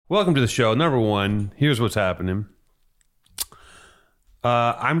Welcome to the show. Number one, here's what's happening.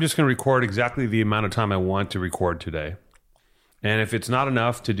 I'm just going to record exactly the amount of time I want to record today. And if it's not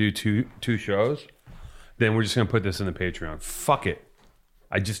enough to do two shows, then we're just going to put this in the Patreon. Fuck it.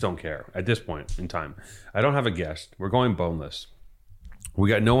 I just don't care at this point in time. I don't have a guest. We're going boneless. We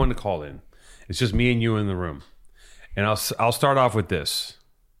got no one to call in. It's just me and you in the room. And I'll start off with this.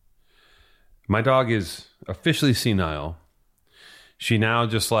 My dog is officially senile. She now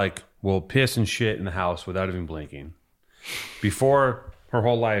just will piss and shit in the house without even blinking. Before her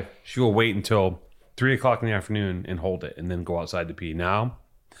whole life, she will wait until 3 o'clock in the afternoon and hold it and then go outside to pee. Now,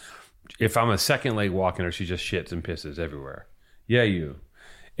 if I'm a second late walking her, she just shits and pisses everywhere. Yeah, you.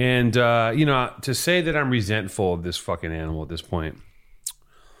 And, to say that I'm resentful of this fucking animal at this point,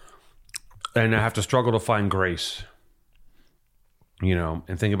 and I have to struggle to find grace,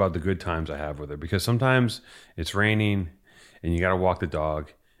 and think about the good times I have with her. Because sometimes it's raining and you got to walk the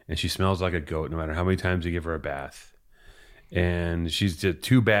dog and she smells like a goat no matter how many times you give her a bath. And she's just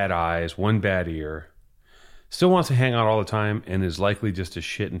 2 bad eyes, 1 bad ear. Still wants to hang out all the time and is likely just to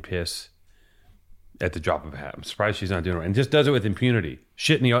shit and piss at the drop of a hat. I'm surprised she's not doing it. And just does it with impunity.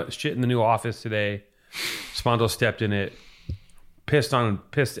 Shit in the new office today. Spondo stepped in it. Pissed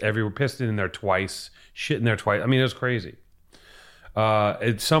everywhere. Pissed in there twice. Shit in there twice. I mean, it was crazy.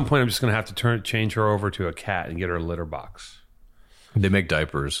 At some point, I'm just going to have to change her over to a cat and get her a litter box. They make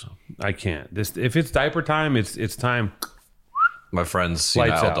diapers. I can't. If it's diaper time, it's time. My friend's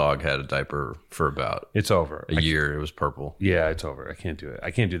senile dog had a diaper for about it's over a year. It was purple. Yeah, it's over. I can't do it. I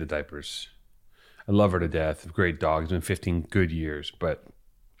can't do the diapers. I love her to death. Great dog. It's been 15 good years, but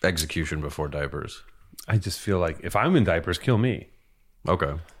execution before diapers. I just feel like if I'm in diapers, kill me.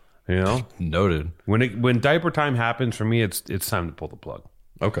 Okay. Noted. When diaper time happens for me, it's time to pull the plug.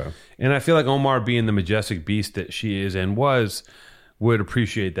 Okay. And I feel like Omar, being the majestic beast that she is and was, would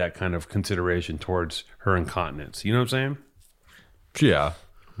appreciate that kind of consideration towards her incontinence. You know what I'm saying? Yeah.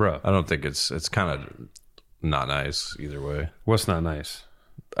 Bro. I don't think it's kind of not nice either way. What's not nice?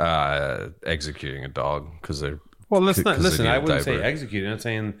 Executing a dog because they're... Well, let's not listen. I wouldn't say executing. I'm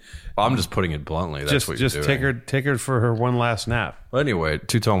saying I'm just putting it bluntly. That's what you're doing. Just take her for her one last nap. Well, anyway,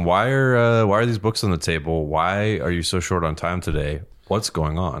 Two-Tone, why are these books on the table? Why are you so short on time today? What's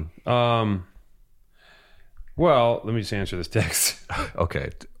going on? Well, let me just answer this text. Okay,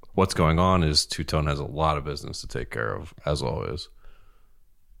 what's going on is Two-Tone has a lot of business to take care of, as always.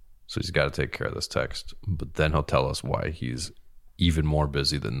 So he's got to take care of this text, but then he'll tell us why he's even more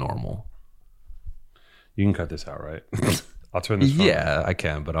busy than normal. You can cut this out, right? I'll turn this. Yeah, I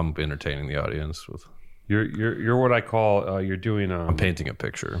can, but I'm entertaining the audience with. You're what I call you're doing. I'm painting a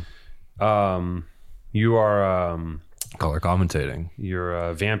picture. You are color commentating.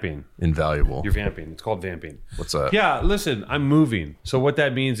 You're vamping. Invaluable. You're vamping. It's called vamping. What's that? Yeah, listen, I'm moving. So what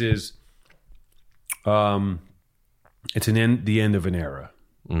that means is, it's the end of an era,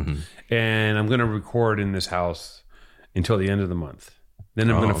 and I'm going to record in this house until the end of the month. Then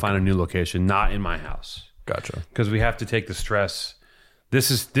I'm going to find a new location, not in my house. Gotcha. Because we have to take the stress. This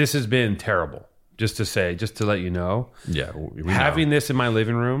has been terrible. Just to let you know. Yeah. Having this in my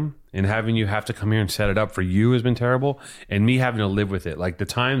living room and having you have to come here and set it up for you has been terrible. And me having to live with it. Like the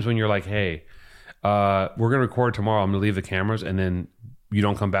times when you're like, hey, we're going to record tomorrow. I'm going to leave the cameras. And then you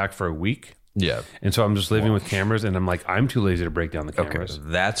don't come back for a week. Yeah. And so I'm just living with cameras, and I'm like, I'm too lazy to break down the cameras.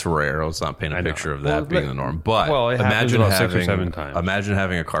 Okay, that's rare. Let's not paint a picture of that being the norm. But imagine having 6 or 7 times. Imagine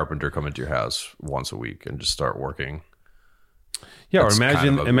having a carpenter come into your house once a week and just start working. Yeah, that's or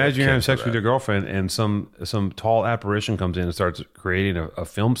imagine you're having sex with your girlfriend and some tall apparition comes in and starts creating a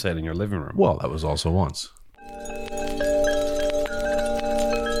film set in your living room. Well, that was also once.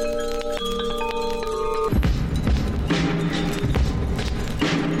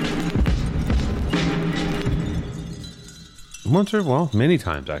 Once or, many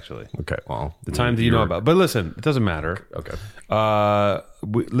times actually. Okay, well. The time that you know about. But listen, it doesn't matter. Okay.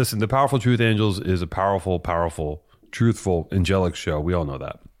 Listen, the Powerful Truth Angels is a powerful, truthful, angelic show. We all know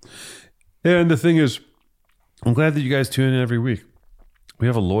that. And the thing is, I'm glad that you guys tune in every week. We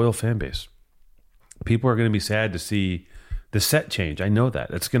have a loyal fan base. People are going to be sad to see the set change. I know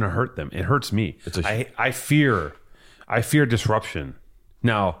that. It's going to hurt them. It hurts me. I fear disruption.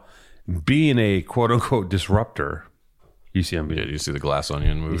 Now, being a quote unquote disruptor, you see the Glass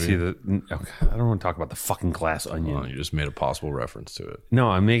Onion movie? You see I don't want to talk about the fucking Glass Onion. Well, you just made a possible reference to it. No,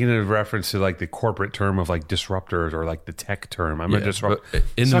 I'm making a reference to like the corporate term of like disruptors or like the tech term. I'm a disruptor.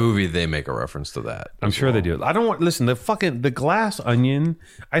 In the movie, they make a reference to that. I'm sure they do. I don't want, listen, the Glass Onion,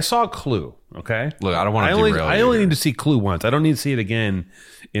 I saw Clue, okay? Look, I don't want to derail you. I only need to see Clue once. I don't need to see it again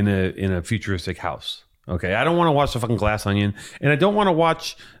in a futuristic house. Okay, I don't want to watch the fucking Glass Onion, and I don't want to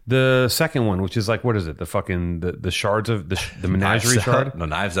watch the second one, which is like, what is it? The fucking the shards of the Menagerie Knives shard. Out. No,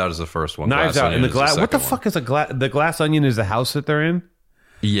 Knives Out is the first one. Knives Glass Out and Onion the is glass. What the second fuck is a glass? The Glass Onion is the house that they're in.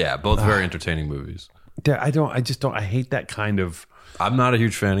 one. Yeah, both very entertaining movies. I just don't. I hate that kind of. I'm not a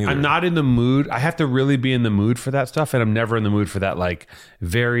huge fan either. I'm not in the mood. I have to really be in the mood for that stuff, and I'm never in the mood for that like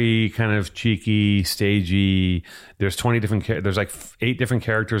very kind of cheeky, stagey. There's 20 different. There's like 8 different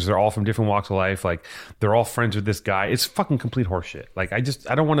characters. They're all from different walks of life. Like they're all friends with this guy. It's fucking complete horseshit. Like I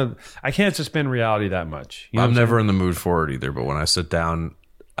don't want to. I can't suspend reality that much. You know I'm never in the mood for it either. But when I sit down,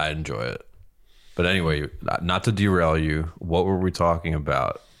 I enjoy it. But anyway, not to derail you. What were we talking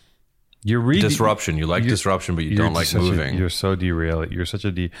about? You're disruption. You like disruption, but you don't like moving. You're so derailed. You're such a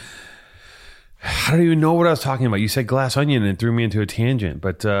I don't even know what I was talking about. You said Glass Onion and it threw me into a tangent.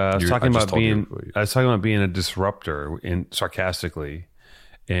 But I was talking about being a disruptor, sarcastically,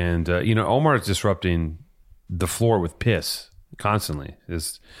 and Omar is disrupting the floor with piss constantly.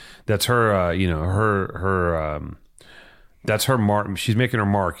 That's her? That's her mark. She's making her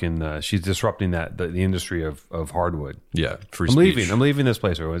mark, and she's disrupting the industry of hardwood. Yeah, free I'm speech. leaving. I'm leaving this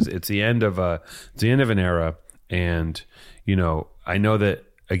place. It's the end of an era, and I know that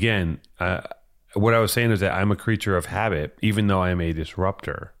again. What I was saying is that I'm a creature of habit, even though I'm a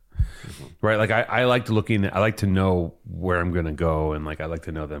disruptor. Right? Like I like to know where I'm going to go, and like I like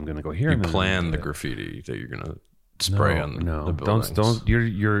to know that I'm going to go here. You plan the graffiti that you're going to spray on the buildings. Don't.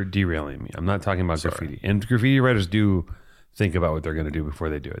 You're derailing me. I'm not talking about graffiti. And graffiti writers do think about what they're going to do before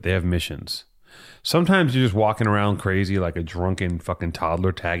they do it. They have missions. Sometimes you're just walking around crazy like a drunken fucking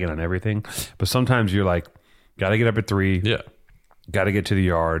toddler tagging on everything. But sometimes you're like, got to get up at 3. Yeah. Got to get to the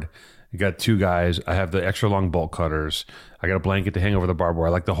yard. You got 2 guys. I have the extra long bolt cutters. I got a blanket to hang over the barbed wire,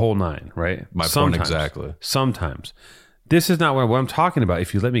 like the whole 9, right? My point exactly. Sometimes. This is not what I'm talking about.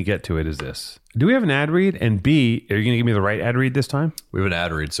 If you let me get to it, is this. Do we have an ad read? And B, are you going to give me the right ad read this time? We have an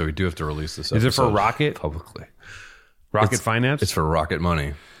ad read, so we do have to release this episode. Is it for Rocket? Publicly. Rocket Finance? It's for Rocket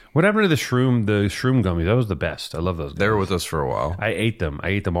Money. What happened to the shroom gummies? That was the best. I love those gummies. They were with us for a while. I ate them. I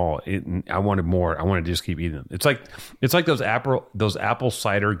ate them all. I wanted more. I wanted to just keep eating them. It's like those apple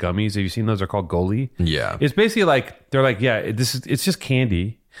cider gummies. Have you seen those? They're called Goli. Yeah. It's basically like they're like, yeah, it's just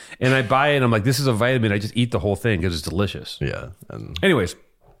candy. And I buy it and I'm like, this is a vitamin. I just eat the whole thing because it's delicious. Yeah. Anyways,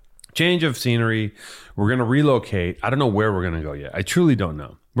 change of scenery. We're going to relocate. I don't know where we're going to go yet. I truly don't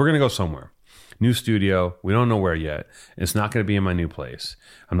know. We're going to go somewhere. New studio. We don't know where yet. It's not going to be in my new place.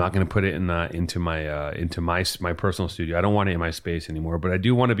 I'm not going to put it into my personal studio. I don't want it in my space anymore, but I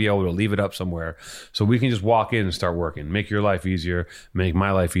do want to be able to leave it up somewhere so we can just walk in and start working. Make your life easier. Make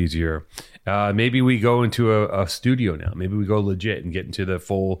my life easier. Maybe we go into a studio now. Maybe we go legit and get into the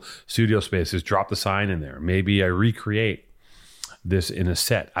full studio space. Just drop the sign in there. Maybe I recreate this in a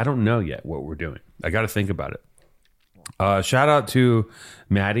set. I don't know yet what we're doing. I got to think about it. Shout out to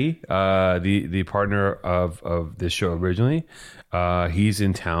Maddie, the partner of this show originally. He's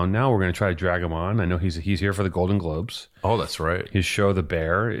in town now. We're going to try to drag him on. I know he's here for the Golden Globes. Oh, that's right. His show, The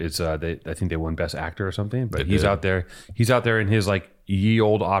Bear, is I think they won Best Actor or something. But he's out there. He's out there in his like ye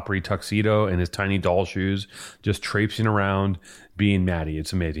old Opry tuxedo and his tiny doll shoes, just traipsing around, being Maddie.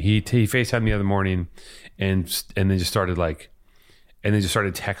 It's amazing. He FaceTimed me the other morning, and then just started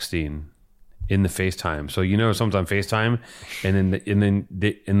texting in the FaceTime. So sometimes on FaceTime, and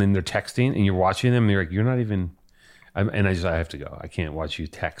then they're texting, and you're watching them, and you're like, you're not even. I have to go. I can't watch you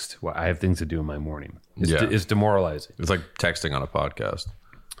text. I have things to do in my morning. It's demoralizing. It's like texting on a podcast.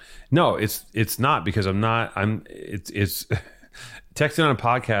 No, it's not, because it's texting on a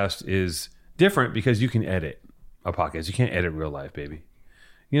podcast is different because you can edit a podcast. You can't edit real life, baby.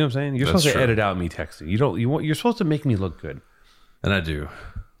 You know what I'm saying? You're supposed to edit out me texting. You're supposed to make me look good. And I do.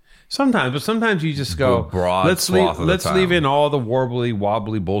 Sometimes, but sometimes you just go, let's leave in all the warbly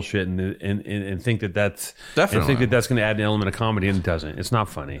wobbly bullshit and think that that's definitely, and think that that's going to add an element of comedy, and it doesn't. It's not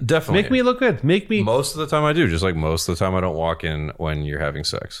funny. Definitely. Make me look good. Most of the time I do, just like most of the time I don't walk in when you're having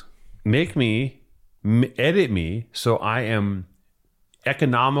sex. Edit me so I am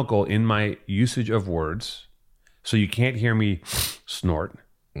economical in my usage of words, so you can't hear me snort,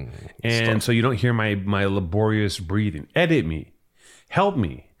 and so you don't hear my laborious breathing. Edit me. Help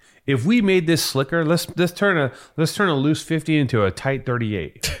me. If we made this slicker, let's turn a loose 50 into a tight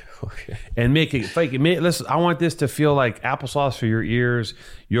 38. Okay. And make it fake. I want this to feel like applesauce for your ears,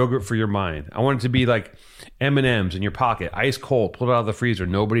 yogurt for your mind. I want it to be like M&Ms in your pocket, ice cold, pulled out of the freezer.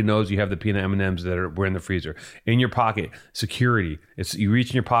 Nobody knows you have the peanut M&Ms were in the freezer. In your pocket, security. You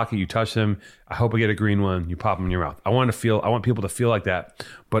reach in your pocket, you touch them. I hope I get a green one. You pop them in your mouth. I want people to feel like that,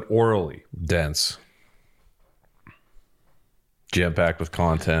 but orally. Dense. Jam-packed with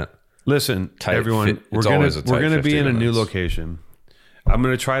content. Listen, tight everyone, fit. we're It's gonna always a tight we're gonna be 15 in a new minutes. location. I'm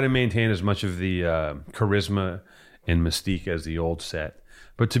gonna try to maintain as much of the charisma and mystique as the old set.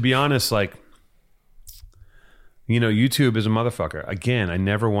 But to be honest, like, you know, YouTube is a motherfucker. Again, I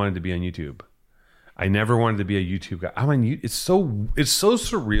never wanted to be on YouTube. I never wanted to be a YouTube guy. I'm on YouTube. It's so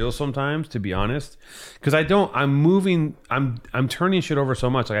surreal sometimes, to be honest, because I'm turning shit over so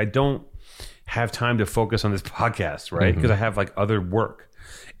much. Like, I don't have time to focus on this podcast, right? Because I have like other work.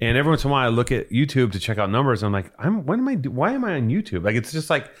 And every once in a while, I look at YouTube to check out numbers. And I'm like, why am I on YouTube? Like, it's just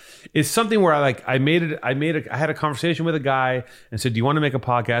like, it's something where I had a conversation with a guy and said, do you want to make a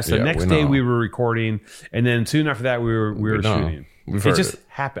podcast? The next day we were recording. And then soon after that, we were shooting. We've heard just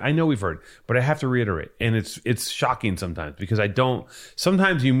happened. I know we've heard, but I have to reiterate. And it's shocking sometimes because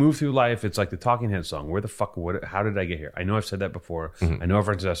sometimes you move through life. It's like the Talking Heads song. How did I get here? I know I've said that before. I know I've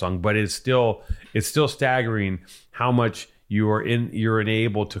referenced that song, but it's still staggering how much you're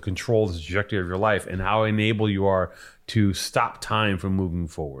enabled to control the trajectory of your life and how enabled you are to stop time from moving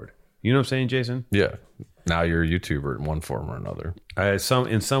forward. You know what I'm saying, Jason? Yeah. Now you're a YouTuber in one form or another.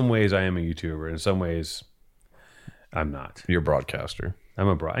 In some ways, I am a YouTuber. In some ways, I'm not. You're a broadcaster. I'm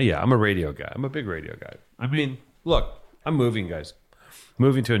a radio guy. I'm a big radio guy. I mean, look, I'm moving, guys.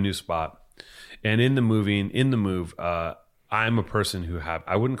 Moving to a new spot. And in the move, I'm a person who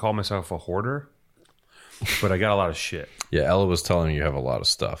I wouldn't call myself a hoarder, but I got a lot of shit. Yeah, Ella was telling me you have a lot of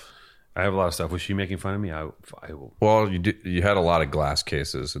stuff. I have a lot of stuff. Was she making fun of me? I will. Well, you had a lot of glass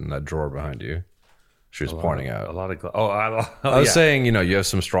cases in that drawer behind you. She was pointing out. A lot of I was saying, you know, you have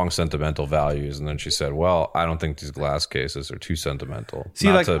some strong sentimental values, and then she said, "Well, I don't think these glass cases are too sentimental." See,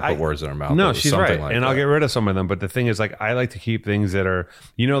 not like, to put words in her mouth. No, she's right, like and that. I'll get rid of some of them. But the thing is, like, I like to keep things that are,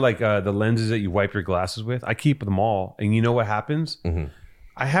 you know, like the lenses that you wipe your glasses with. I keep them all, and you know what happens?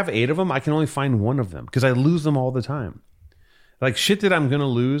 I have 8 of them. I can only find 1 of them because I lose them all the time. Like shit that I'm gonna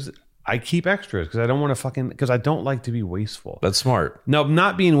lose, I keep extras because I don't want to because I don't like to be wasteful. That's smart. No,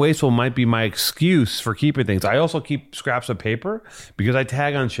 not being wasteful might be my excuse for keeping things. I also keep scraps of paper because I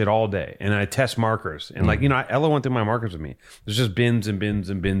tag on shit all day and I test markers. And like, you know, Ella went through my markers with me. There's just bins and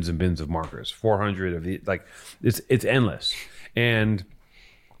bins and bins and bins of markers. 400 of these. Like, it's endless. And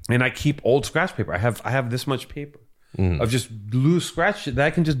I keep old scratch paper. I have this much paper of just loose scratch shit that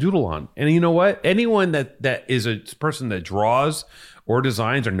I can just doodle on. And you know what? Anyone that is a person that draws or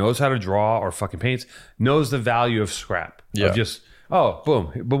designs or knows how to draw or fucking paints knows the value of scrap. Yeah. Of just, boom,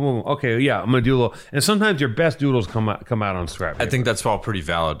 boom, boom. Okay, yeah, I'm gonna do a little. And sometimes your best doodles come out on scrap paper. I think that's all pretty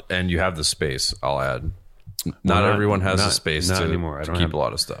valid, and you have the space. I'll add. Not everyone has the space to anymore. I don't keep have a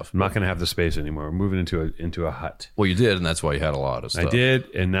lot of stuff. I'm not gonna have the space anymore. We're moving into a hut. Well, you did, and that's why you had a lot of stuff. I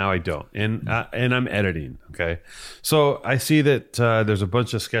did, and now I don't. And I'm editing. Okay, so I see that there's a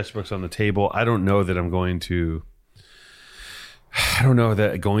bunch of sketchbooks on the table. I don't know that going through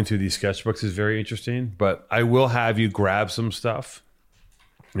these sketchbooks is very interesting, but I will have you grab some stuff,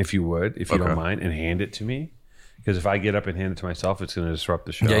 if you don't mind, and hand it to me. Because if I get up and hand it to myself, it's going to disrupt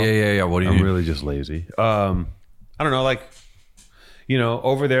the show. Yeah. What do you? I'm really just lazy. I don't know, like, you know,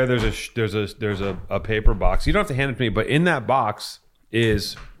 over there, there's a paper box. You don't have to hand it to me, but in that box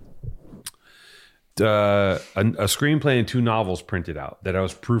is a screenplay and 2 novels printed out that I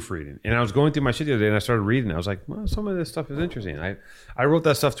was proofreading. And I was going through my shit the other day and I started reading. I was like, well, some of this stuff is interesting. I wrote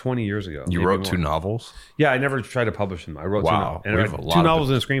that stuff 20 years ago. You wrote 2 novels? Yeah, I never tried to publish them. I wrote Wow. 2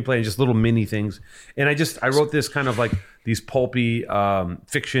 novels and a screenplay and just little mini things. And I wrote this kind of like these pulpy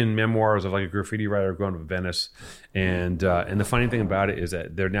fiction memoirs of like a graffiti writer growing up in Venice. And the funny thing about it is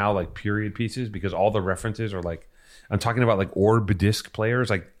that they're now like period pieces because all the references are like, I'm talking about like orb disc players,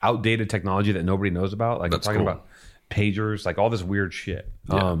 like outdated technology that nobody knows about. Like I'm talking about pagers, like all this weird shit,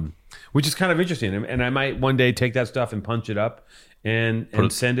 which is kind of interesting. And I might one day take that stuff and punch it up and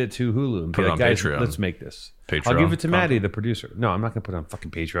send it to Hulu and be like, guys, Patreon. Let's make this. Patreon I'll give it to Maddie, the producer. No, I'm not going to put it on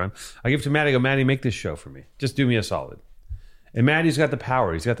fucking Patreon. I'll give it to Maddie. Go, Maddie, make this show for me. Just do me a solid. And Maddie's got the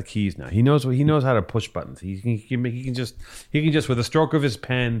power. He's got the keys now. He knows how to push buttons. He can just with a stroke of his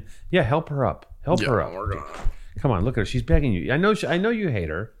pen, help her up. Help her up. Come on, look at her. She's begging you. I know you hate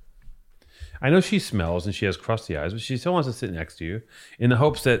her. I know she smells and she has crusty eyes, but she still wants to sit next to you in the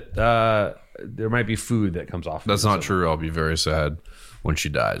hopes that there might be food that comes off. That's not true. I'll be very sad when she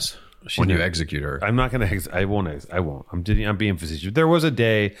dies. When you execute her. I'm not going to. I won't. I'm being facetious. There was a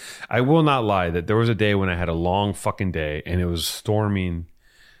day. I will not lie that there was a day when I had a long fucking day and it was storming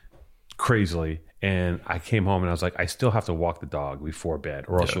crazily. And I came home and I was like, I still have to walk the dog before bed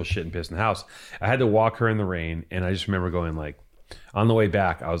or else she'll shit and piss in the house. I had to walk her in the rain. And I just remember going like, on the way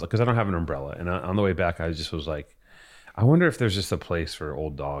back, I was like, because I don't have an umbrella. And on the way back, I just was like, I wonder if there's just a place for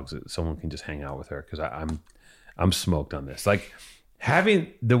old dogs that someone can just hang out with her. Because I'm smoked on this. Like,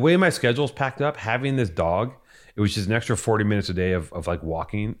 having the way my schedule's packed up, having this dog, it was just an extra 40 minutes a day of like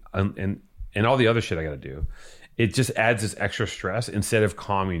walking and all the other shit I got to do. It just adds this extra stress instead of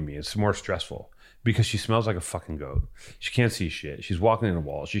calming me. It's more stressful because she smells like a fucking goat. She can't see shit. She's walking in a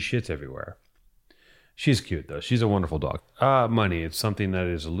wall. She shits everywhere. She's cute though. She's a wonderful dog. Money. It's something that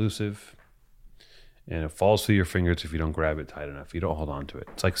is elusive and it falls through your fingers if you don't grab it tight enough. You don't hold on to it.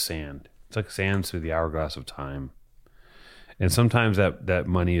 It's like sand. It's like sand through the hourglass of time. And sometimes that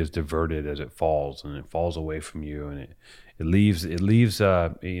money is diverted as it falls, and it falls away from you, and it leaves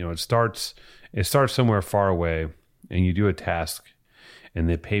it starts somewhere far away, and you do a task, and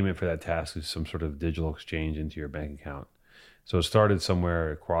the payment for that task is some sort of digital exchange into your bank account. So it started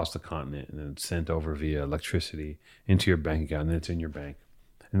somewhere across the continent, and then it's sent over via electricity into your bank account, and then it's in your bank.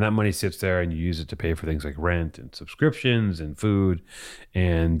 And that money sits there, and you use it to pay for things like rent and subscriptions and food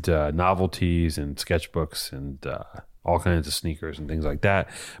and novelties and sketchbooks and all kinds of sneakers and things like that.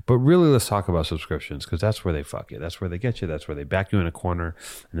 But really, let's talk about subscriptions, because that's where they fuck you. That's where they get you. That's where they back you in a corner,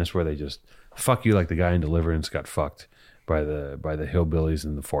 and that's where they just fuck you like the guy in Deliverance got fucked by the hillbillies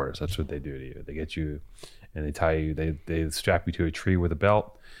in the forest. That's what they do to you. They get you, and they tie you. They strap you to a tree with a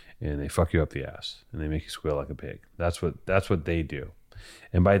belt, and they fuck you up the ass, and they make you squeal like a pig. That's what they do.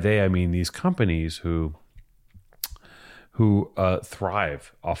 And by they, I mean these companies who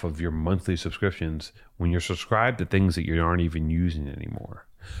thrive off of your monthly subscriptions when you're subscribed to things that you aren't even using anymore.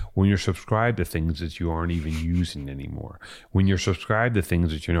 When you're subscribed to things that you aren't even using anymore. When you're subscribed to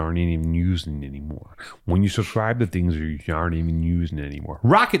things that you aren't even using anymore. When you subscribe to things that you aren't even using anymore.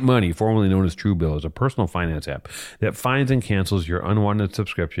 Rocket Money, formerly known as Truebill, is a personal finance app that finds and cancels your unwanted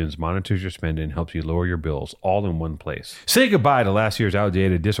subscriptions, monitors your spending, and helps you lower your bills all in one place. Say goodbye to last year's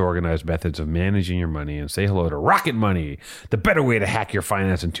outdated, disorganized methods of managing your money and say hello to Rocket Money, the better way to hack your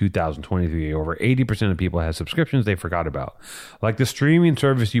finance in 2023. Over 80% of people have subscriptions they forgot about. Like the streaming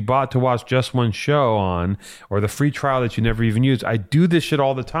service you bought to watch just one show on, or the free trial that you never even used. I do this shit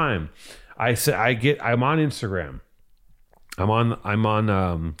all the time. I'm on Instagram. I'm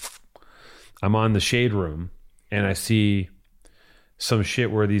on the Shade Room, and I see some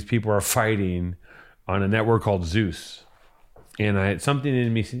shit where these people are fighting on a network called Zeus. And something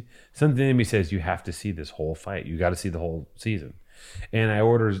in me says you have to see this whole fight. You got to see the whole season. And I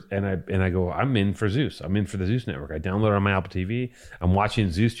go, I'm in for Zeus. I'm in for the Zeus network. I download it on my Apple TV. I'm watching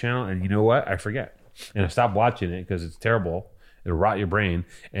Zeus channel, and you know what? I forget. And I stop watching it because it's terrible. It'll rot your brain.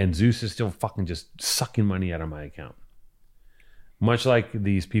 And Zeus is still fucking just sucking money out of my account. Much like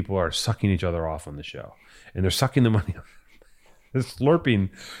these people are sucking each other off on the show. And they're sucking the money. They're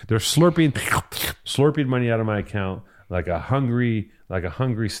slurping money out of my account like a hungry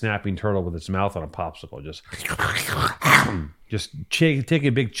snapping turtle with its mouth on a popsicle. Just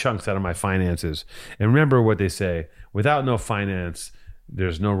taking big chunks out of my finances. And remember what they say, without no finance,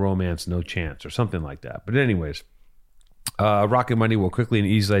 there's no romance, no chance, or something like that. But anyways, Rocket Money will quickly and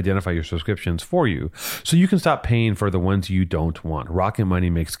easily identify your subscriptions for you so you can stop paying for the ones you don't want. Rocket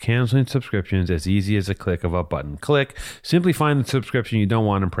Money makes canceling subscriptions as easy as a click of a button. Click, simply find the subscription you don't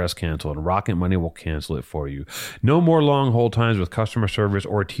want and press cancel, and Rocket Money will cancel it for you. No more long hold times with customer service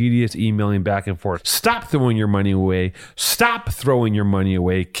or tedious emailing back and forth. Stop throwing your money away. Stop throwing your money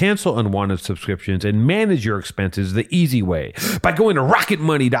away. Cancel unwanted subscriptions and manage your expenses the easy way by going to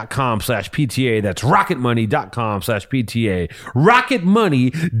rocketmoney.com/PTA. That's rocketmoney.com/PTA.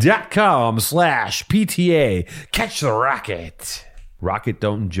 rocketmoney.com/PTA. Catch the rocket. Rocket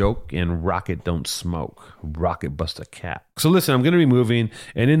don't joke and rocket don't smoke. Rocket bust a cap. So listen, I'm going to be moving,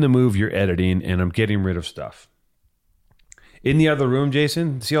 and in the move you're editing, and I'm getting rid of stuff. In the other room,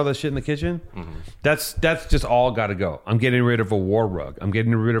 Jason, see all that shit in the kitchen? Mm-hmm. That's just all got to go. I'm getting rid of a war rug. I'm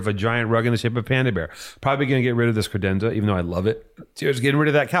getting rid of a giant rug in the shape of a panda bear. Probably going to get rid of this credenza, even though I love it. Just getting rid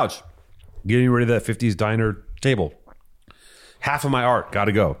of that couch. Getting rid of that 50s diner table. Half of my art got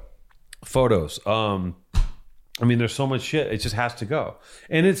to go. Photos. There's so much shit. It just has to go.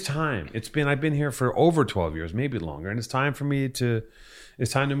 And it's time. I've been here for over 12 years, maybe longer. And it's time to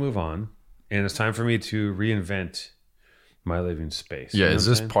move on. And it's time for me to reinvent my living space. Yeah. Is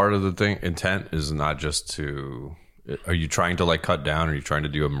this part of the thing? Intent is not just to, are you trying to like cut down? Or are you trying to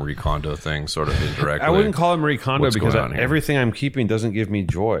do a Marie Kondo thing sort of indirectly? I wouldn't call it Marie Kondo because everything I'm keeping doesn't give me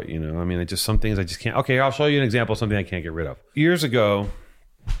joy. It's just some things I just can't. Okay, I'll show you an example of something I can't get rid of. Years ago,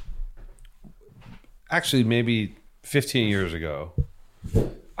 actually maybe 15 years ago,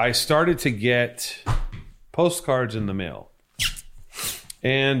 I started to get postcards in the mail.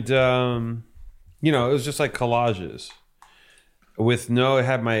 And, it was just like collages with it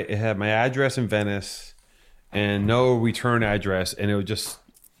had my address in Venice and no return address. And it would just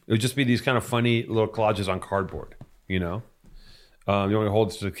be these kind of funny little collages on cardboard, You want me to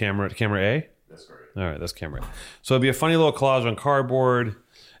hold it to the camera A? That's great. All right, that's camera A. So it'd be a funny little collage on cardboard,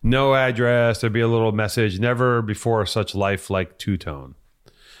 no address. There'd be a little message, never before such life like two-tone.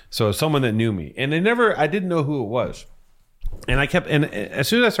 So someone that knew me. And I didn't know who it was. And as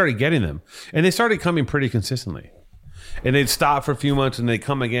soon as I started getting them, and they started coming pretty consistently. And they'd stop for a few months and they'd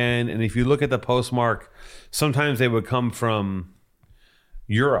come again. And if you look at the postmark, sometimes they would come from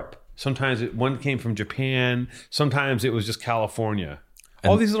Europe. Sometimes one came from Japan. Sometimes it was just California.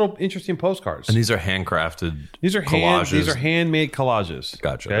 All these little interesting postcards. And these are handcrafted. These are handmade collages.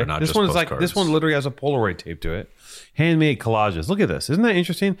 Gotcha. Okay? They're not this just one's postcards. this one literally has a Polaroid tape to it. Handmade collages. Look at this. Isn't that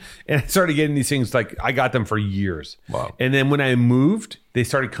interesting? And I started getting these things I got them for years. Wow. And then when I moved, they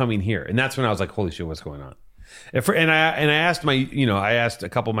started coming here, and that's when I was like, "Holy shit, what's going on?" And I asked I asked a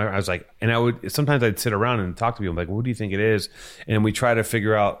couple of my, I was like, and I would sometimes I'd sit around and talk to people. I'm like, "What do you think it is?" And we try to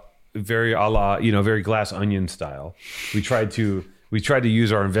figure out very a la very Glass Onion style. We tried to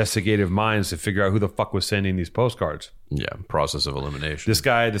use our investigative minds to figure out who the fuck was sending these postcards. Yeah, process of elimination. This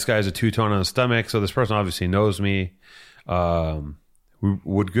guy has a two-tone on his stomach, so this person obviously knows me.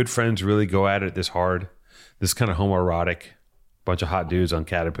 Would good friends really go at it this hard? This is kind of homoerotic. Bunch of hot dudes on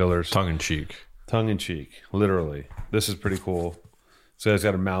caterpillars. Tongue in cheek, literally. This is pretty cool. So he's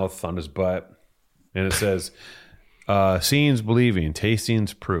got a mouth on his butt, and it says, "Seeing's believing,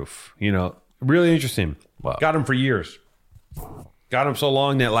 tasting's proof." Really interesting. Wow. Got him for years. Got them so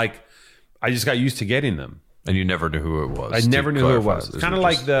long that I just got used to getting them. and you never knew who it was. I never knew who it was. Is It's kind of it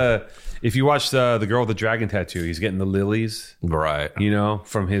like just- if you watch the girl with the dragon tattoo, he's getting the lilies, right.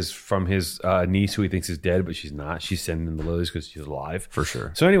 from his niece who he thinks is dead, but she's not. She's sending him the lilies because she's alive. For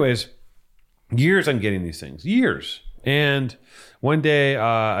sure. So anyways, years I'm getting these things. Years. And one day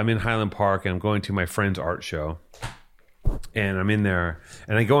I'm in Highland Park and I'm going to my friend's art show. And I'm in there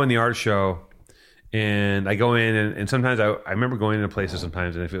and I go in the art show and I go in and sometimes I remember going into places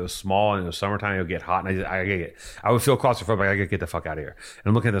sometimes, and if it was small and it was summertime, it would get hot and I would feel claustrophobic. I gotta get the fuck out of here. And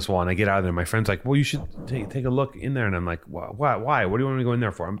I'm looking at this wall and I get out of there. And my friend's like, well, you should take a look in there. And I'm like, why? What do you want me to go in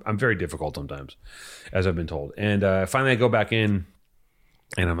there for? I'm very difficult sometimes, as I've been told. And finally I go back in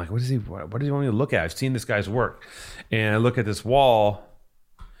and I'm like, what does he want me to look at? I've seen this guy's work. And I look at this wall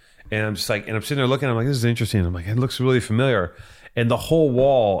and I'm just like, and I'm sitting there looking, I'm like, this is interesting. I'm like, it looks really familiar. And the whole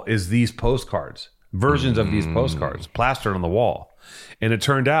wall is these postcards. Versions of these postcards plastered on the wall. And it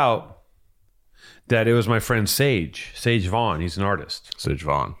turned out that it was my friend Sage Vaughn. He's an artist. Sage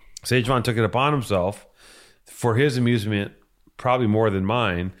Vaughn took it upon himself for his amusement, probably more than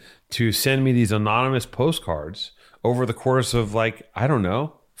mine, to send me these anonymous postcards over the course of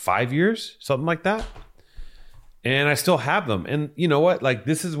 5 years, something like that. And I still have them. And you know what?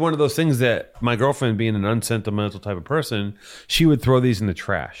 This is one of those things that my girlfriend, being an unsentimental type of person, she would throw these in the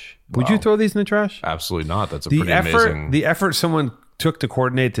trash. Would you throw these in the trash? Absolutely not. That's pretty amazing. The effort someone took to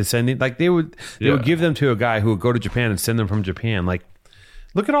coordinate to send it, they would give them to a guy who would go to Japan and send them from Japan.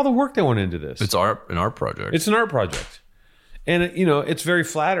 Look at all the work that went into this. It's an art project. It's an art project. And it's very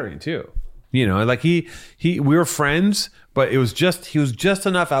flattering too. We were friends, but he was just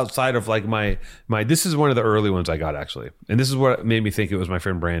enough outside of my this is one of the early ones I got, actually. And this is what made me think it was my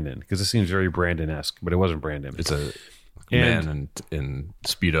friend Brandon, because this seems very Brandon-esque, but it wasn't Brandon. It's a man in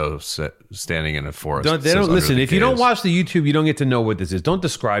Speedo standing in a forest. They don't listen. If you don't caves. watch the YouTube, you don't get to know what this is. Don't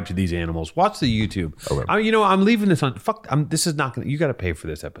describe to these animals. Watch the YouTube. Okay. I'm leaving this on. This is not going to. You got to pay for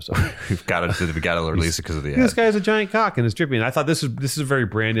this episode. we got to release it because of the This ad. guy has a giant cock and it's dripping. I thought this is a very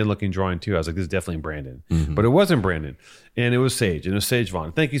Brandon looking drawing too. I was like, this is definitely Brandon, but it wasn't Brandon, and it was Sage, and it was Sage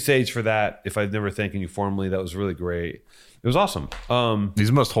Vaughn. Thank you, Sage, for that. If I've never thanking you formally, that was really great. It was awesome.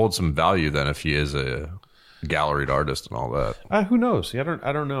 These must hold some value then if he is a galleried artist and all that. Who knows? I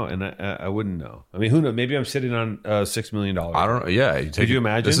don't know, and I wouldn't know. I mean, who knows? Maybe I'm sitting on $6 million. I don't know. Yeah. Could you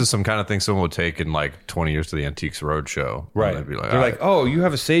imagine? This is some kind of thing someone would take in 20 years to the Antiques Roadshow. Right. They'd be like, They're like, oh, you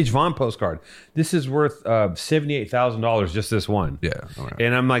have a Sage Vaughn postcard. This is worth $78,000, just this one. Yeah. All right.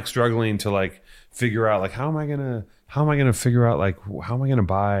 And I'm struggling to figure out how am I gonna figure out how am I gonna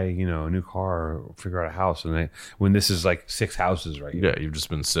buy a new car or figure out a house, and when this is 6 houses right here. Yeah, you've just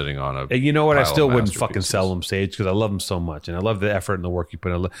been sitting on a. And you know what? I pile still of wouldn't fucking masterpieces. sell them, Sage, because I love them so much, and I love the effort and the work you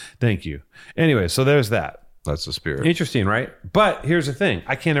put in. Thank you. Anyway, so there's that. That's the spirit. Interesting, right? But here's the thing: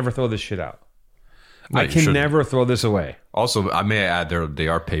 I can't ever throw this shit out. No, I you can shouldn't. never throw this away. Also, I may add, they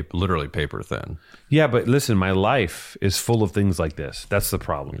are literally paper thin. Yeah, but listen, my life is full of things like this. That's the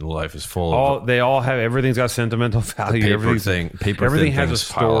problem. Life is full of. They all have, everything's got sentimental value. paper Everything's- thing- paper everything thin has a things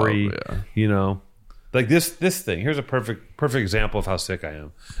pile up, story. yeah. Like this thing. Here's a perfect example of how sick I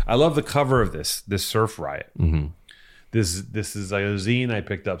am. I love the cover of this Surf Riot. Mm-hmm. This is a zine I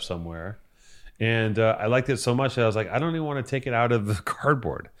picked up somewhere, And I liked it so much that I was like, I don't even want to take it out of the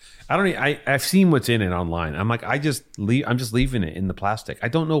cardboard. I've seen what's in it online. I'm like, I'm just leaving it in the plastic. I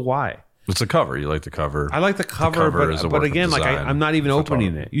don't know why. It's a cover. You like the cover. I like the cover but again, like I'm not even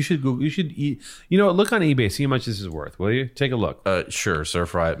opening it. You should look on eBay, see how much this is worth, will you? Take a look. Sure.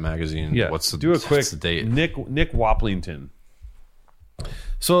 Surf Riot magazine. Yeah. Do a quick what's the date? Nick Waplington.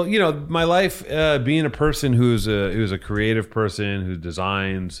 So, my life, being a person who's a creative person, who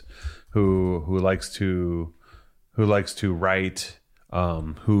designs, who likes to write,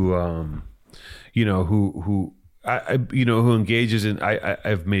 who engages in.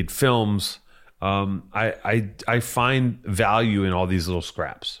 I've made films. I find value in all these little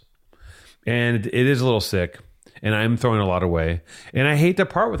scraps, and it is a little sick. And I'm throwing a lot away, and I hate to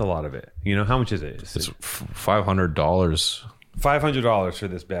part with a lot of it. How much is it? It's $500. $500 for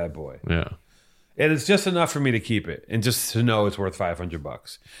this bad boy. Yeah. And it's just enough for me to keep it and just to know it's worth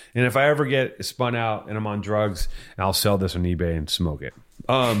 $500. And if I ever get spun out and I'm on drugs, I'll sell this on eBay and smoke it.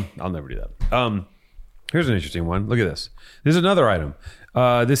 I'll never do that. Here's an interesting one. Look at this. This is another item.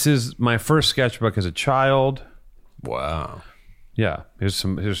 This is my first sketchbook as a child. Wow. Yeah. Here's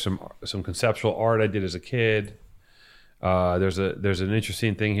some conceptual art I did as a kid. There's an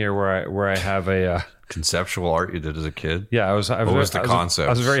interesting thing here where I have a conceptual art you did as a kid. Yeah, what was the concept?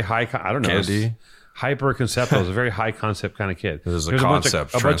 I was a very high. I don't know. Candy? Hyper conceptual. I was a very high concept kind of kid. This is a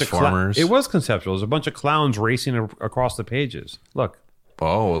concept. Transformers. It was conceptual. It was a bunch of clowns racing across the pages. Look.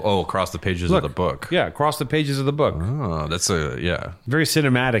 Oh, across the pages of the book. Yeah, across the pages of the book. Oh, that's very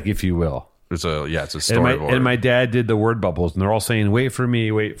cinematic, if you will. It's a storyboard. And my dad did the word bubbles, and they're all saying, "Wait for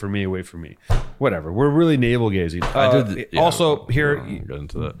me, wait for me, wait for me." Whatever. We're really navel gazing. Also, here, get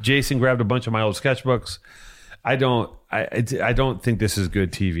into that. Jason grabbed a bunch of my old sketchbooks. I don't think this is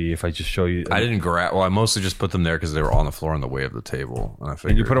good TV. If I just show you, I didn't grab. Well, I mostly just put them there because they were on the floor in the way of the table, and I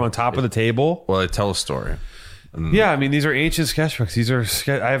figured. And you put them on top of the table. Well, they tell a story. Yeah, I mean, these are ancient sketchbooks.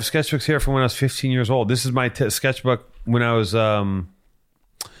 I have sketchbooks here from when I was 15 years old. This is my sketchbook when I was.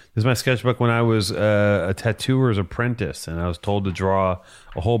 This is my sketchbook when I was a tattooer's apprentice, and I was told to draw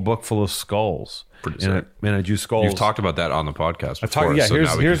a whole book full of skulls. And I drew skulls. You've talked about that on the podcast before.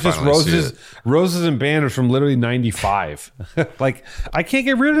 Here's just roses and banners from literally 95. Like, I can't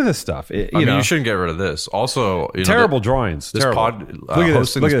get rid of this stuff. You shouldn't get rid of this. Also, terrible drawings. This terrible. Look at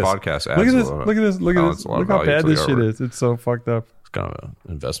this podcast adds look at this. Look how bad this shit is. It's so fucked up. It's kind of an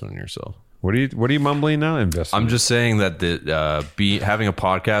investment in yourself. What are you mumbling now? Investment. I'm just saying that having a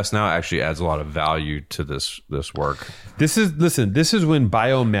podcast now actually adds a lot of value to this work. This is when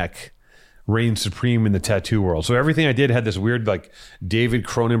biomech reigned supreme in the tattoo world. So everything I did had this weird like David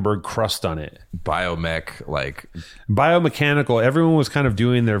Cronenberg crust on it. Biomechanical. Everyone was kind of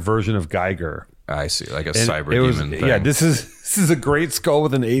doing their version of Geiger. I see, like a cyber demon thing. Yeah, this is a great skull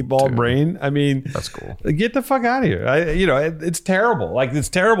with an 8-ball brain. I mean, that's cool. Get the fuck out of here. It's terrible. Like, it's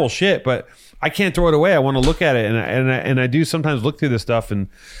terrible shit, but I can't throw it away. I want to look at it, and I do sometimes look through this stuff, and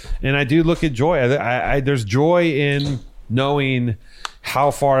I do look at joy. There's joy in knowing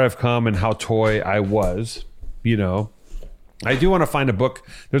how far I've come and how toy I was. I do want to find a book.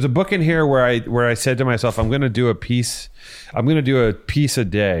 There's a book in here where I said to myself, I'm going to do a piece a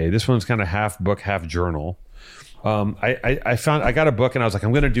day. This one's kind of half book, half journal. I got a book and I was like,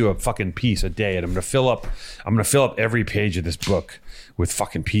 I'm going to do a fucking piece a day, and I'm going to fill up every page of this book with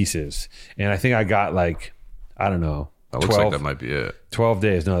fucking pieces. And I think I got like, I don't know. That looks like that might be it. 12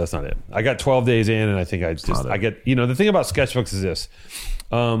 days. No, that's not it. I got 12 days in, and I think the thing about sketchbooks is this.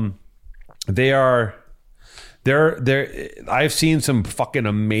 I've seen some fucking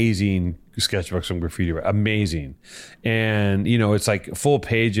amazing sketchbooks from graffiti, amazing, and it's like full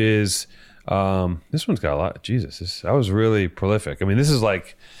pages. This one's got a lot. Jesus, that was really prolific. I mean, this is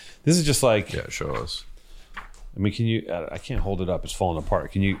just like, yeah. Show us. I mean, can you? I can't hold it up. It's falling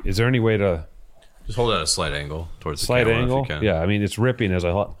apart. Can you? Is there any way to just hold it at a slight angle towards the slight camera angle? if you can. Yeah, I mean, it's ripping as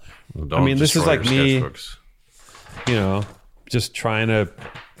I. Well, this is like me. Sketchbooks. Just trying to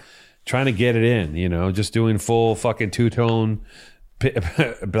get it in, just doing full fucking two-tone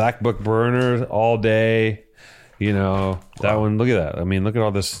black book burners all day, that one. Look at that. I mean, look at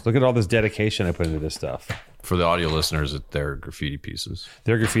all this dedication I put into this stuff. For the audio listeners, they're graffiti pieces.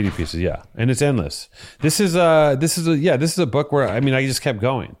 They're graffiti pieces, yeah, and it's endless. This is a book where I just kept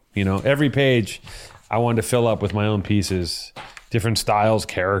going. Every page I wanted to fill up with my own pieces, different styles,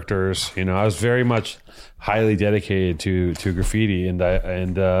 characters. I was very much highly dedicated to graffiti, and then I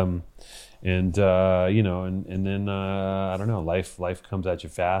don't know, life comes at you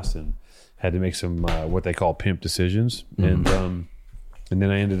fast, and had to make some what they call pimp decisions, and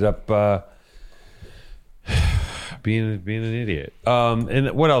then I ended up being an idiot.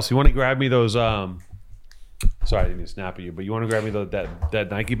 And what else? You want to grab me those? Sorry, I didn't mean to snap at you, but you want to grab me that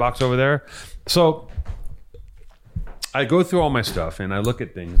Nike box over there? So I go through all my stuff and I look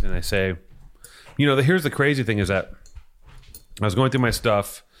at things and I say, here's the crazy thing is that I was going through my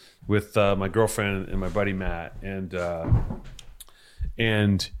stuff with my girlfriend and my buddy Matt, and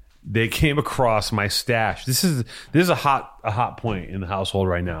they came across my stash. This is a hot point in the household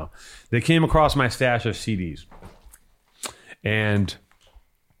right now. They came across my stash of CDs, and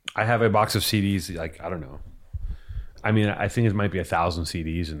I have a box of CDs. Like, I don't know. I mean, I think it might be 1,000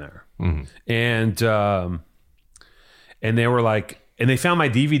 CDs in there, and they were like. And they found my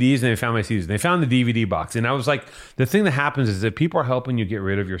DVDs and they found my CDs. And they found the DVD box. And I was like, the thing that happens is that people are helping you get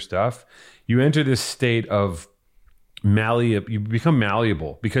rid of your stuff. You enter this state of you become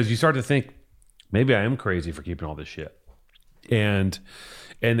malleable because you start to think, maybe I am crazy for keeping all this shit. And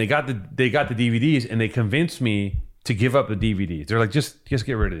they got the DVDs and they convinced me to give up the DVDs. They're like, just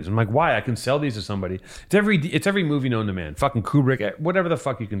get rid of these. I'm like, why? I can sell these to somebody. It's every movie known to man. Fucking Kubrick, whatever the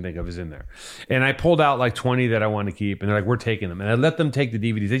fuck you can think of is in there. And I pulled out like 20 that I want to keep, and they're like, we're taking them. And I let them take the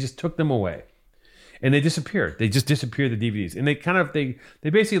DVDs. They just took them away. And they disappeared. They just disappeared, the DVDs. And they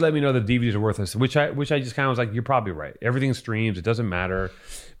basically let me know the DVDs are worthless, which I just kind of was like, you're probably right. Everything streams. It doesn't matter.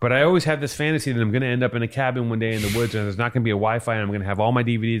 But I always have this fantasy that I'm going to end up in a cabin one day in the woods and there's not going to be a Wi-Fi and I'm going to have all my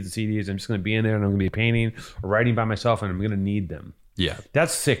DVDs and CDs. I'm just going to be in there and I'm going to be painting or writing by myself and I'm going to need them. Yeah.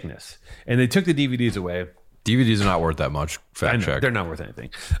 That's sickness. And they took the DVDs away. DVDs are not worth that much. Fact check. They're not worth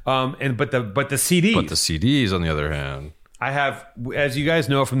anything. But the CDs. But the CDs, on the other hand. I have, as you guys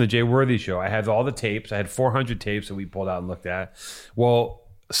know from the Jay Worthy show, I have all the tapes. I had 400 tapes that we pulled out and looked at. Well,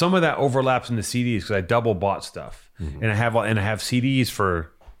 some of that overlaps in the CDs because I double bought stuff. And I have CDs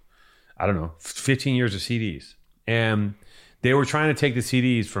for, I don't know, 15 years of CDs. And they were trying to take the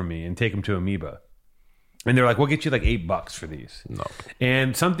CDs from me and take them to Amoeba. And they're like, we'll get you like $8 for these. No.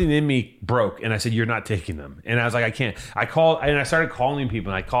 And something in me broke. And I said, you're not taking them. And I was like, I can't. I started calling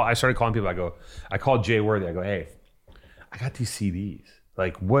people. And I started calling people. I called Jay Worthy. I go, hey, I got these CDs.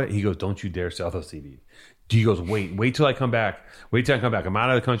 Like, what? He goes, don't you dare sell those CDs. He goes, wait till I come back. Wait till I come back. I'm out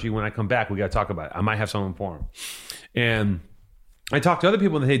of the country. When I come back, we got to talk about it. I might have someone for him. And I talked to other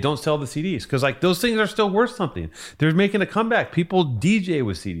people and they say, don't sell the CDs. Because like those things are still worth something. They're making a comeback. People DJ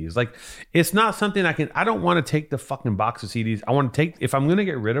with CDs. Like, it's not something I don't want to take the fucking box of CDs. I want to if I'm going to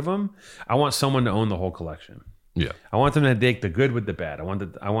get rid of them, I want someone to own the whole collection. Yeah. I want them to take the good with the bad. I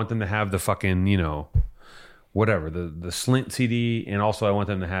want them to have the fucking, whatever, the Slint CD, and also I want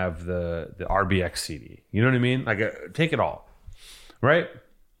them to have the RBX CD. You know what I mean? Like, take it all. Right?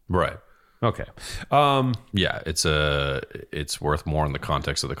 Right. Okay. Yeah, it's worth more in the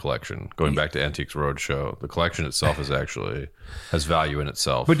context of the collection. Going back to Antiques Roadshow, the collection itself has value in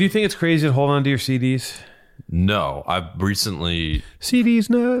itself. But do you think it's crazy to hold on to your CDs? No. CDs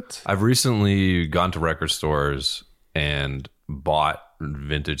nuts. I've recently gone to record stores and bought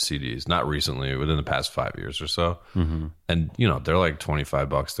vintage CDs. Not recently, within the past 5 years or so. Mm-hmm. And they're like $25,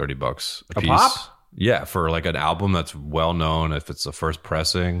 $30 a piece. Pop? Yeah, for like an album that's well known. If it's the first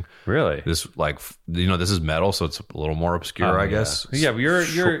pressing, really, this this is metal, so it's a little more obscure, I guess. Yeah, but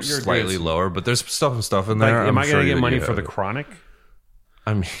you're slightly lower, but there's stuff in there. Like, am I going to get money for the Chronic?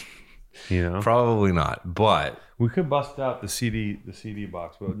 I mean, probably not. But we could bust out the CD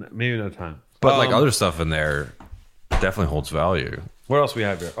box, but maybe no time. But like other stuff in there, definitely holds value. What else we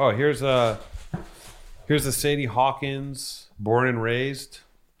have here? Oh, here's the Sadie Hawkins, Born and Raised,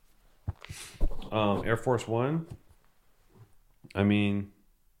 Air Force One. I mean,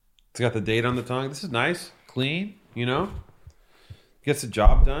 it's got the date on the tongue. This is nice, clean. Gets the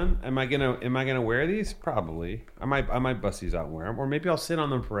job done. Am I gonna wear these? Probably. I might bust these out and wear them, or maybe I'll sit on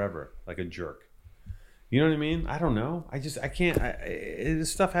them forever like a jerk. You know what I mean? I don't know. I can't.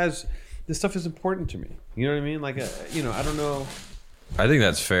 This stuff is important to me. You know what I mean? Like I don't know. I think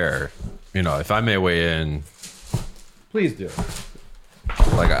that's fair. If I may weigh in, please do.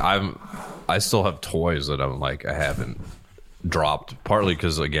 Like I still have toys that I haven't dropped. Partly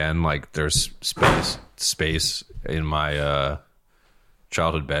because again, like there's space in my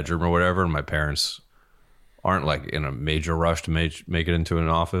childhood bedroom or whatever, and my parents aren't like in a major rush to make it into an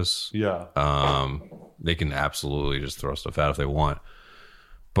office. Yeah. They can absolutely just throw stuff out if they want.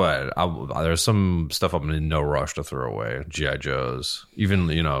 But there's some stuff I'm in no rush to throw away. G.I. Joes.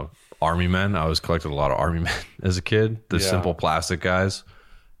 Even, Army Men. I always collected a lot of Army Men as a kid. The simple plastic guys.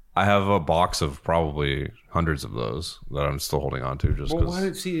 I have a box of probably hundreds of those that I'm still holding on to just Well,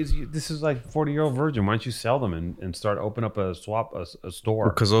 because. this is like 40-year-old virgin. Why don't you sell them and start open up a store?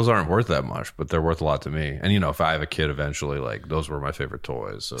 Because those aren't worth that much, but they're worth a lot to me. And if I have a kid eventually, like those were my favorite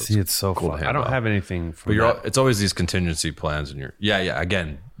toys. So See, it's so cool fun. to I don't handle. have anything. From But that. it's always these contingency plans, and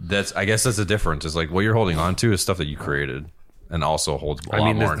Again, I guess that's the difference. Is like what you're holding on to is stuff that you created, and also holds a lot more.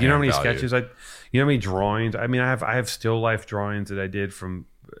 You know how many inherent value. sketches you know how many drawings? I mean, I have still life drawings that I did from,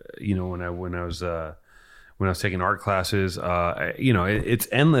 when I was taking art classes. It's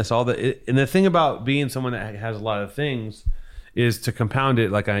endless. And the thing about being someone that has a lot of things is to compound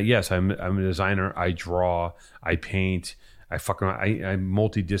it. Like, I'm a designer. I draw. I paint. I'm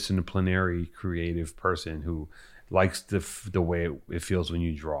multidisciplinary creative person who likes the way it feels when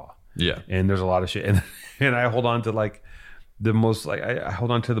you draw. Yeah. And there's a lot of shit, and I hold on to like the most I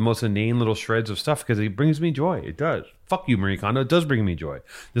hold on to the most inane little shreds of stuff because it brings me joy. It does. Fuck you, Marie Kondo. It does bring me joy.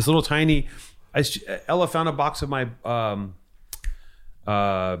 This little tiny. Ella found a box of my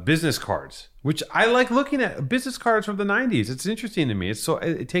business cards, which I like looking at. Business cards from the 90s. It's interesting to me.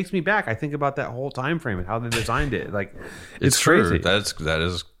 It takes me back. I think about that whole time frame and how they designed it. Like it's true. crazy. That's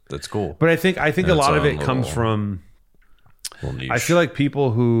cool. But I think a lot of it comes from. I feel like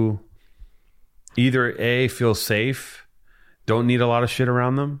people who either feel safe, don't need a lot of shit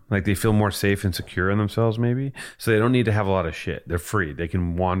around them. Like they feel more safe and secure in themselves, maybe. So they don't need to have a lot of shit. They're free. They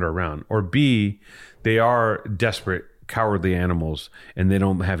can wander around. Or B, they are desperate, cowardly animals and they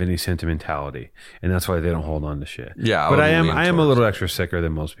don't have any sentimentality. And that's why they don't hold on to shit. Yeah. But I am a little extra sicker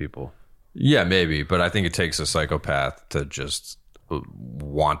than most people. Yeah, maybe. But I think it takes a psychopath to just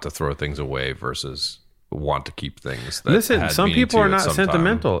want to throw things away versus want to keep things. That Listen, had some meaning people to are you at not some time.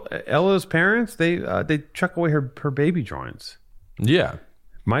 sentimental. Ella's parents, they chuck away her baby drawings. Yeah.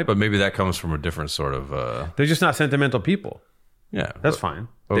 But But maybe that comes from a different sort of. they're just not sentimental people. Yeah. That's fine.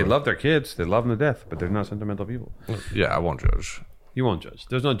 They love their kids. They love them to death, but they're not sentimental people. Yeah, I won't judge. You won't judge.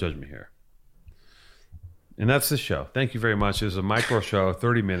 There's no judgment here. And that's the show. Thank you very much. It's a micro show,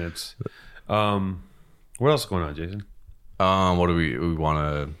 30 minutes. What else is going on, Jason? What do we want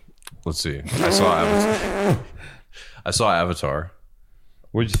to? Let's see. I saw Avatar.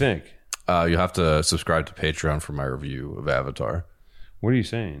 What'd you think? You have to subscribe to Patreon for my review of Avatar. What are you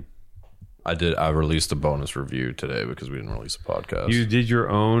saying? I released a bonus review today because we didn't release a podcast. You did your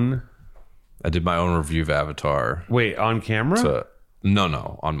own? I did my own review of Avatar. Wait, on camera?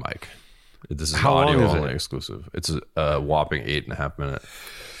 No, on mic. This is How long audio is only it? exclusive. It's a whopping 8.5 minute.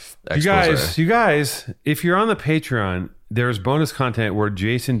 You guys, if you're on the Patreon, there's bonus content where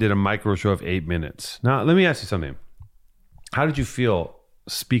Jason did a micro show of 8 minutes. Now, let me ask you something. How did you feel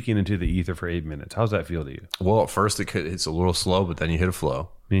speaking into the ether for 8 minutes? How's that feel to you? Well, at first it's a little slow, but then you hit a flow.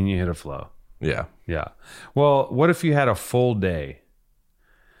 And you hit a flow. Yeah. Yeah. Well, what if you had a full day?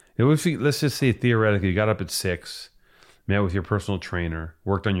 Let's just say theoretically, you got up at 6, met with your personal trainer,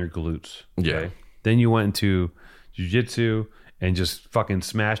 worked on your glutes. Yeah. Then you went into jiu-jitsu and just fucking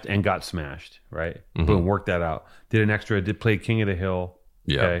smashed and got smashed, right? Boom, worked that out. Did play King of the Hill.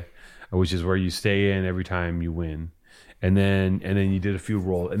 Yeah. Okay. Which is where you stay in every time you win. And then you did a few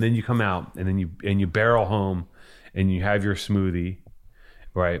rolls. And then you come out and then you barrel home and you have your smoothie,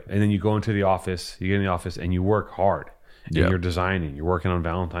 right? And then you go into the office, you get in the office and you work hard. And you're designing. You're working on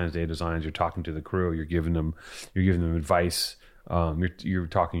Valentine's Day designs. You're talking to the crew. You're giving them advice. You're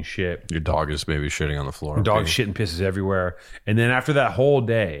talking shit. Your dog is maybe shitting on the floor. Dog shit and pisses everywhere. And then after that whole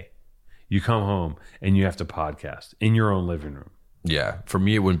day, you come home and you have to podcast in your own living room. Yeah. For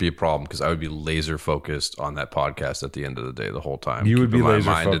me, it wouldn't be a problem because I would be laser focused on that podcast at the end of the day the whole time. You would be my laser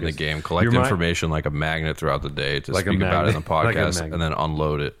mind in the focused. game, collect information like a magnet throughout the day to Like a speak about it in the magnet. Like a podcast, magnet. and then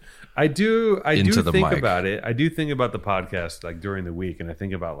unload it. I do Into the think mic. about it. I do think about the podcast like during the week, and I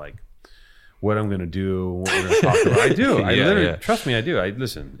think about like what I'm going to do, what we're going to talk about. I do. I Yeah, literally yeah. trust me. I do. I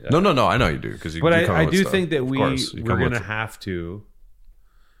listen. No, I know you do because you. But you come I with do stuff. think that Of we're course, you come going to with- have to.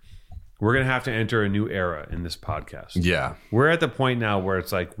 We're going to have to enter a new era in this podcast. Yeah. We're at the point now where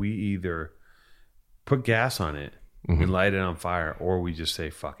it's like we either put gas on it and light it on fire, or we just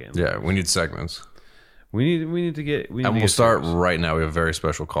say fuck it. Yeah, we need segments. We need to get. And we'll start right now. We have a very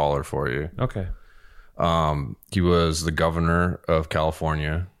special caller for you. Okay. He was the governor of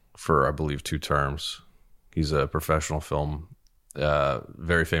California for, I believe, 2 terms. He's a professional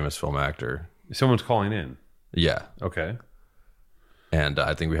very famous film actor. Someone's calling in. Yeah. Okay. And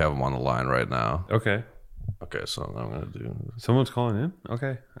I think we have him on the line right now. Okay. Okay, so I'm going to do... Someone's calling in.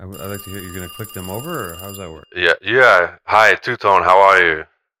 Okay. I'd like to hear. You're going to click them over, or how does that work? Yeah. Hi, Two Tone. How are you?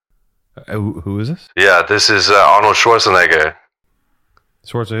 Who is this? Yeah, this is Arnold Schwarzenegger.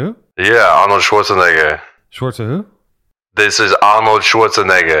 Schwarzer who? Yeah, Arnold Schwarzenegger. Schwarzer who? This is Arnold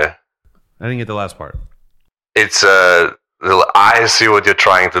Schwarzenegger. I didn't get the last part. It's I see what you're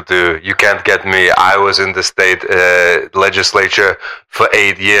trying to do. You can't get me. I was in the state legislature for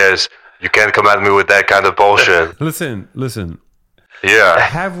 8 years. You can't come at me with that kind of bullshit. Listen. Yeah.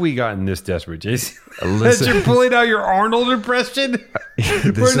 Have we gotten this desperate, Jason? That Listen. you're pulling out your Arnold impression?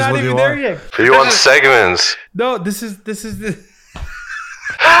 We're not even there yet. You want segments? No, this is the.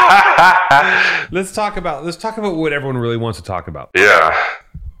 Let's talk about what everyone really wants to talk about. Yeah.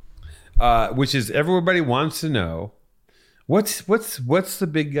 Which is everybody wants to know what's the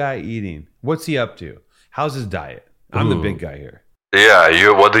big guy eating? What's he up to? How's his diet? I'm the big guy here.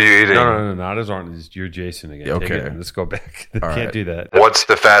 Yeah. What are you eating? No, not as Arnold. You're Jason again. Okay. Take it. Let's go back. Can't right. do that. What's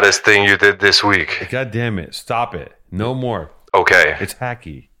the fattest thing you did this week? God damn it! Stop it. No more. Okay. It's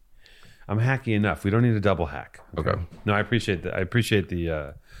hacky. I'm hacky enough. We don't need a double hack. Okay. No, I appreciate that. I appreciate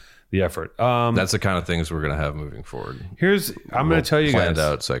the effort. That's the kind of things we're going to have moving forward. I'm going to tell you planned guys.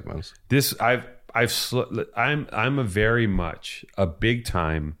 out segments. I'm a very much a big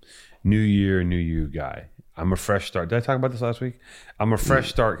time New Year, New You guy. I'm a fresh start. Did I talk about this last week? I'm a fresh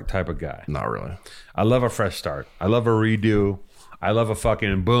start type of guy. Not really. I love a fresh start. I love a redo. I love a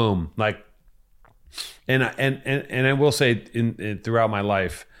fucking boom. Like, and I will say throughout my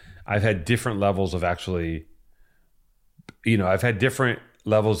life, I've had different levels of actually, I've had different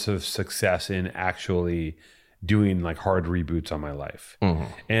levels of success in actually doing like hard reboots on my life. Mm-hmm.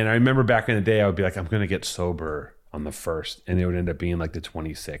 And I remember back in the day, I would be like, I'm going to get sober on the 1st, and it would end up being like the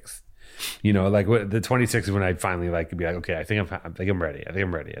 26th. Like the 26th is when I'd finally like be like, okay, I think I'm ready.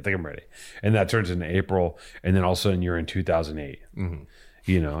 And that turns into April, and then all of a sudden you're in 2008.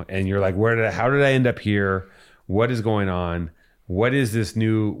 Mm-hmm. And you're like, how did I end up here? What is going on? What is this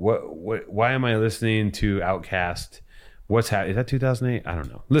new? Why am I listening to Outkast? Is that 2008? I don't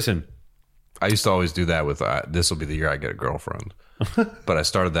know. Listen, I used to always do that with this will be the year I get a girlfriend. But I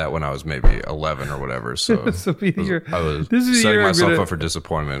started that when I was maybe 11 or whatever. So this will be the year. I was This is the setting year myself up for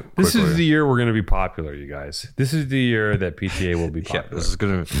disappointment quickly. This is the year we're going to be popular, you guys. This is the year that PTA will be popular. Yeah, this is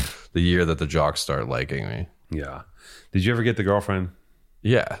going to be the year that the jocks start liking me. Yeah. Did you ever get the girlfriend?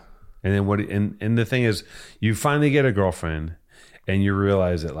 Yeah. And then and the thing is, you finally get a girlfriend, and you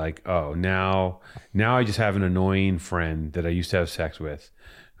realize that like, oh, now I just have an annoying friend that I used to have sex with,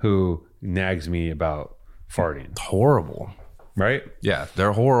 who nags me about farting. Horrible. Right? Yeah,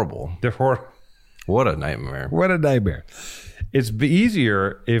 they're horrible. They're horrible. What a nightmare. What a nightmare. It's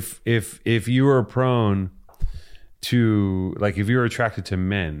easier if you were prone to, like, if you were attracted to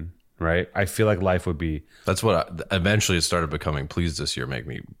men, right? I feel like life would be. That's what eventually it started becoming. Please this year make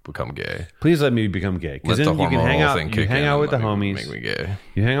me become gay. Please let me become gay, because then you can hang out. You hang out with the homies. Make me gay.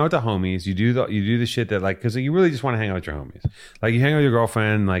 You hang out with the homies. You do the shit that, like, because you really just want to hang out with your homies. Like, you hang out with your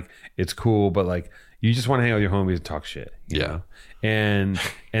girlfriend, like, it's cool, but like you just want to hang out with your homies and talk shit. You know? And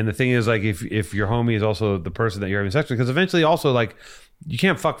the thing is, like, if your homie is also the person that you're having sex with, because eventually also, like, you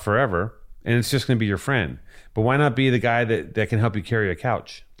can't fuck forever, and it's just going to be your friend. But why not be the guy that can help you carry a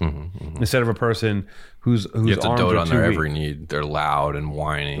couch instead of a person whose you have to arms dote are on too their weak. every need. They're loud and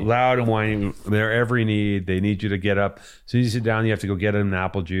whiny. Their every need. They need you to get up. As soon as you sit down, you have to go get them an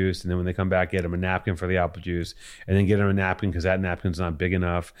apple juice, and then when they come back, get them a napkin for the apple juice, and then get them a napkin because that napkin's not big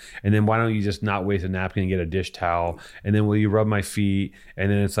enough. And then why don't you just not waste a napkin and get a dish towel? And then will you rub my feet?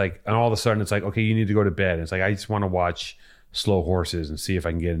 And then it's like, and all of a sudden it's like, okay, you need to go to bed. And it's like, I just want to watch Slow Horses and see if I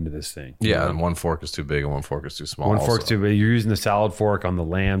can get into this thing. Yeah, and one fork is too big and one fork is too small. One fork's too big. You're using the salad fork on the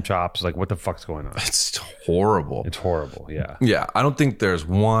lamb chops. Like, what the fuck's going on? It's horrible. It's horrible. Yeah. Yeah, I don't think there's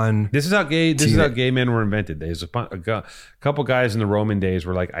one. This is how gay men were invented. There's a couple guys in the Roman days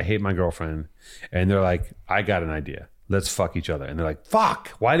were like, I hate my girlfriend, and they're like, I got an idea. Let's fuck each other. And they're like, fuck.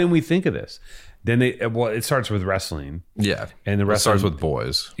 Why didn't we think of this? Then it starts with wrestling. Yeah, and the it wrestling starts with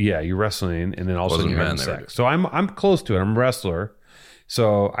boys. Yeah, you're wrestling, and then also Wasn't you're having men, sex. So I'm close to it. I'm a wrestler.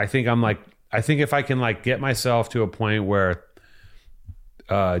 So I think if I can like get myself to a point where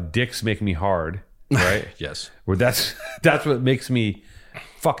dicks make me hard, right? Yes. Where that's what makes me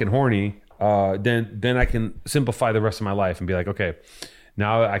fucking horny. Then I can simplify the rest of my life and be like, okay,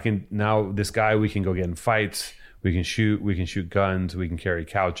 now this guy, we can go get in fights. We can shoot guns. We can carry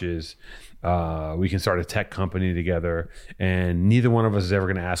couches. We can start a tech company together, and neither one of us is ever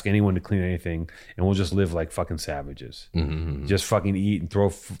going to ask anyone to clean anything, and we'll just live like fucking savages. Mm-hmm. Just fucking eat and throw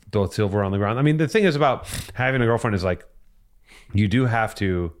silver on the ground. I mean, the thing is about having a girlfriend is like, you do have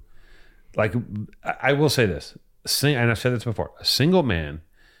to, like, I will say this, and I've said this before, a single man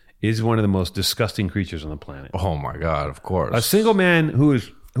is one of the most disgusting creatures on the planet. Oh my God, of course. A single man who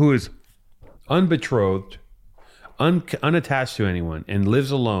is unbetrothed, unattached to anyone, and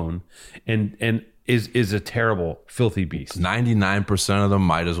lives alone, and is a terrible, filthy beast. 99% of them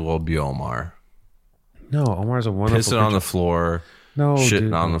might as well be Omar. No, Omar's a wonderful Pissing on the floor. No, shitting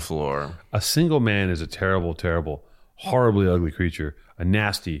dude, on no. the floor. A single man is a terrible, terrible, horribly ugly creature. A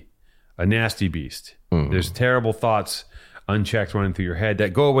nasty beast. There's terrible thoughts unchecked running through your head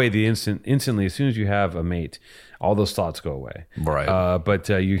that go away instantly as soon as you have a mate. All those thoughts go away. Right. But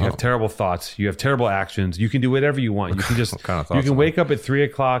you have terrible thoughts. You have terrible actions. You can do whatever you want. You can just What kind of thoughts you can are wake up at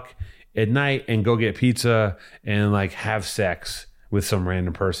 3:00 at night and go get pizza and like have sex with some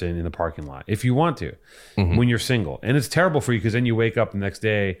random person in the parking lot if you want to when you're single. And it's terrible for you because then you wake up the next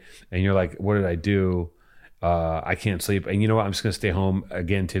day and you're like, what did I do? I can't sleep. And you know what? I'm just going to stay home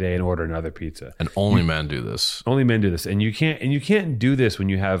again today and order another pizza. And only men do this. Only men do this. And you can't do this when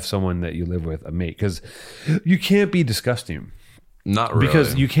you have someone that you live with, a mate, because you can't be disgusting. Not really.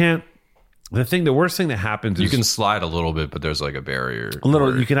 Because you can't. The worst thing that happens is you can slide a little bit, but there's like a barrier. a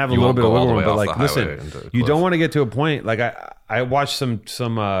little. You can have a little bit of wiggle room, but like, listen, you cliff. don't want to get to a point. Like I watched some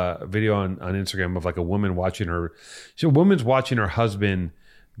video on Instagram of like a woman watching her. A woman's watching her husband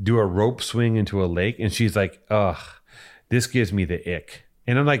do a rope swing into a lake, and she's like, "Ugh, this gives me the ick."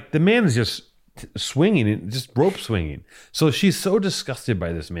 And I'm like, the man is just swinging and just rope swinging. So she's so disgusted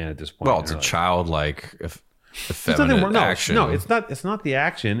by this man at this point. Well, it's a childlike, There's nothing effeminate wrong. No, action. no, it's not. It's not the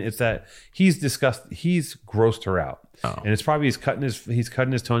action. It's that he's disgusted. He's grossed her out, and it's probably he's cutting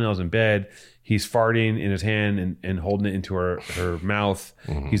his toenails in bed. He's farting in his hand and holding it into her mouth.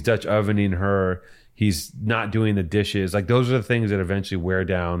 He's Dutch ovening her. He's not doing the dishes. Like those are the things that eventually wear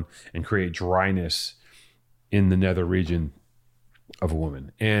down and create dryness in the nether region of a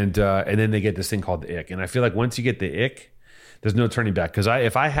woman. And then they get this thing called the ick. And I feel like once you get the ick, there's no turning back. Because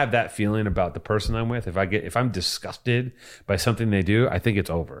if I have that feeling about the person I'm with, if I'm disgusted by something they do, I think it's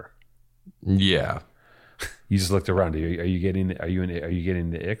over. Yeah. You just looked around. Are you getting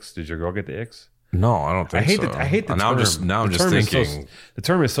the icks? Did your girl get the icks? No, I don't think so. I hate the now term. I'm just thinking. The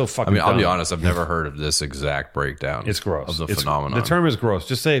term is so fucking. I mean, I'll be dumb. honest. I've never heard of this exact breakdown. It's gross. Of the phenomenon. The term is gross.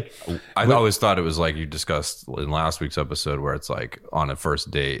 Just say. I always thought it was like you discussed in last week's episode, where it's like on a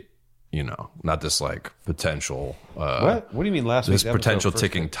first date, not this like potential. What? What do you mean last This week's potential episode,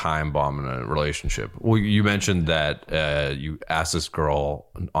 ticking time bomb in a relationship. Well, you mentioned that you asked this girl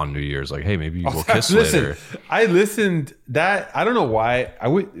on New Year's, like, "Hey, maybe we'll kiss later." I listened that. I don't know why. I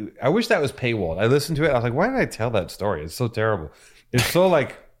wish that was paywalled. I listened to it. I was like, why did I tell that story? It's so terrible. It's so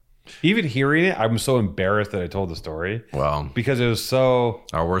like, even hearing it, I'm so embarrassed that I told the story. Well, Because it was so.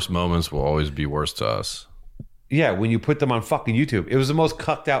 our worst moments will always be worst to us. Yeah, when you put them on fucking YouTube, it was the most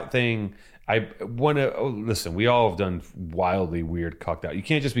cucked out thing. I want to listen. We all have done wildly weird cucked out. You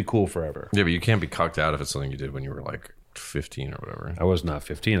can't just be cool forever. Yeah, but you can't be cucked out if it's something you did when you were like 15 or whatever. I was not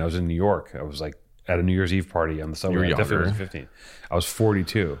 15. I was in New York. I was like at a New Year's Eve party on the subway. You were I definitely younger. wasn't 15. I was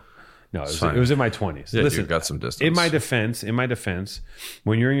 42. No, it was in my 20s. Yeah, Listen, you've got some distance. in my defense,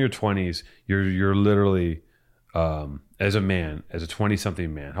 when you're in your 20s, you're literally as a man, as a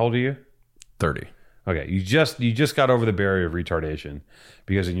 20-something man. How old are you? 30. Okay, you just got over the barrier of retardation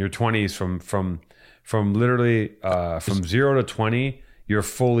because in your 20s, from literally from 0 to 20, you're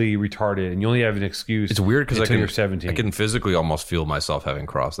fully retarded and you only have an excuse. It's weird because you're 17. I can physically almost feel myself having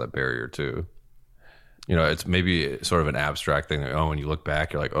crossed that barrier too. It's maybe sort of an abstract thing. Like, when you look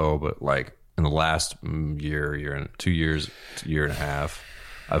back, you're like, oh, but like in the last year and 2 years, year and a half,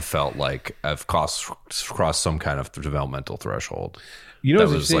 I've felt like I've crossed some kind of developmental threshold. That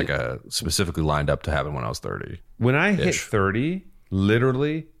was like specifically lined up to happen when I was 30. When I hit 30,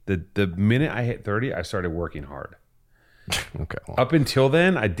 literally the minute I hit 30, I started working hard. Okay. Well, Up until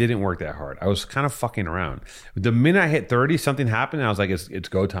then, I didn't work that hard. I was kind of fucking around. The minute I hit 30, something happened and I was like, it's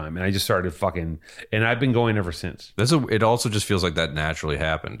go time. And I just started fucking, and I've been going ever since. it also just feels like that naturally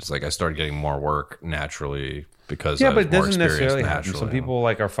happened. It's like I started getting more work naturally because Yeah, I but was it more doesn't necessarily experienced happen. Some naturally. people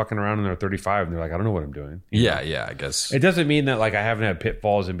like are fucking around and they're 35 and they're like, I don't know what I'm doing. Yeah, I guess. It doesn't mean that like I haven't had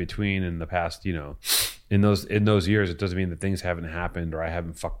pitfalls in between in the past, in those years. It doesn't mean that things haven't happened or I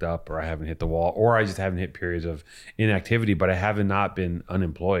haven't fucked up or I haven't hit the wall or I just haven't hit periods of inactivity, but I haven't not been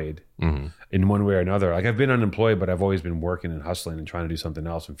unemployed in one way or another. Like I've been unemployed, but I've always been working and hustling and trying to do something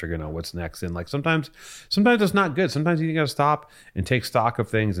else and figuring out what's next. And like sometimes it's not good. Sometimes you got to stop and take stock of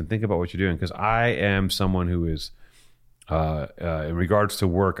things and think about what you're doing. Because I am someone who is, in regards to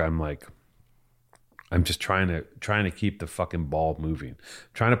work, I'm just trying to keep the fucking ball moving.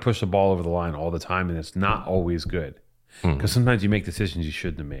 I'm trying to push the ball over the line all the time, and it's not always good. Because sometimes you make decisions you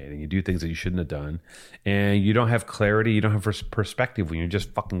shouldn't have made, and you do things that you shouldn't have done, and you don't have clarity, you don't have perspective when you're just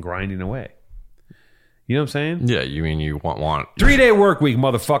fucking grinding away. You know what I'm saying? Yeah, you mean you want 3-day work week,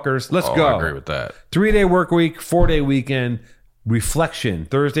 motherfuckers. Let's go. I agree with that. 3-day work week, 4-day weekend. reflection.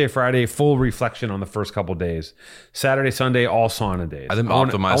 Thursday, Friday, full reflection on the first couple days. Saturday, Sunday, all sauna days. I think I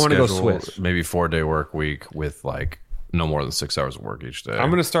want optimize to go schedule, Swiss. maybe 4-day work week with like no more than 6 hours of work each day. I'm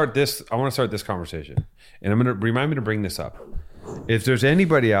going to start this. I want to start this conversation, and I'm going to remind me to bring this up. If there's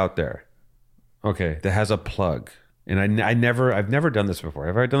anybody out there, okay, that has a plug, and I've never done this before.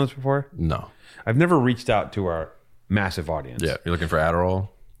 Have I done this before? No. I've never reached out to our massive audience. Yeah, you're looking for Adderall?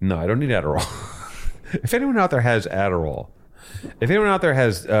 No, I don't need Adderall. If anyone out there has Adderall, if anyone out there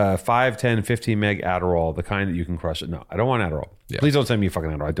has 5, 10, 15 meg Adderall, the kind that you can crush it. No, I don't want Adderall. Yeah. Please don't send me fucking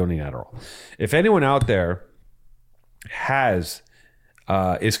Adderall. I don't need Adderall. If anyone out there has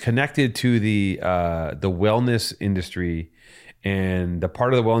is connected to the wellness industry and the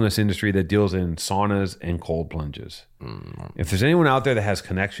part of the wellness industry that deals in saunas and cold plunges, if there's anyone out there that has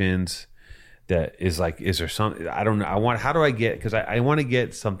connections, that is like, is there some? I don't know. How do I get? Because I want to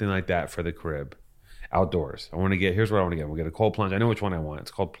get something like that for the crib. Outdoors. I want to get, here's what I want to get. We'll get a cold plunge. I know which one I want.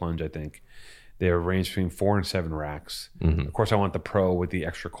 It's called Plunge, I think. They range between 4 and 7 racks. Mm-hmm. Of course, I want the Pro with the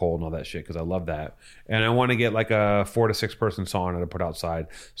extra cold and all that shit because I love that. And I want to get like a 4 to 6 person sauna to put outside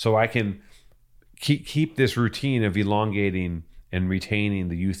so I can keep this routine of elongating and retaining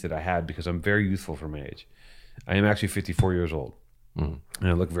the youth that I had because I'm very youthful for my age. I am actually 54 years old. And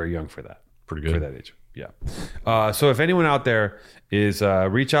I look very young for that. Pretty good. For that age. Yeah. So if anyone out there is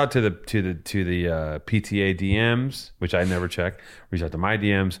reach out to the PTA DMs, which I never check. Reach out to my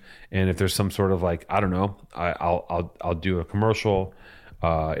DMs, and if there's some sort of like, I don't know, I'll do a commercial.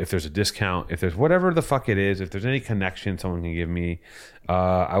 If there's a discount, if there's whatever the fuck it is, if there's any connection someone can give me,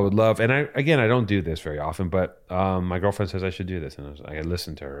 I would love. And I don't do this very often, but my girlfriend says I should do this, and I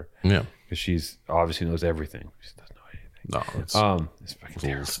listen to her. Yeah, because she's obviously knows everything. She doesn't know anything. No, it's fucking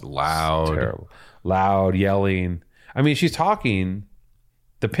terrible. it's loud. It's terrible. Loud, yelling. I mean, she's talking.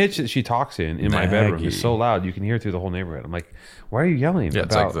 The pitch that she talks in my bedroom is so loud you can hear it through the whole neighborhood. I'm like, why are you yelling? Yeah,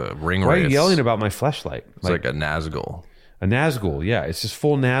 it's like the ring Why are you race. yelling about my fleshlight? It's like a Nazgul. A Nazgul, yeah. It's just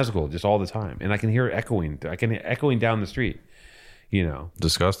full Nazgul, just all the time, and I can hear it echoing. I can hear echoing down the street. You know,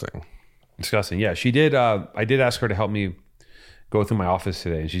 Disgusting. disgusting. Yeah, she did. I did ask her to help me go through my office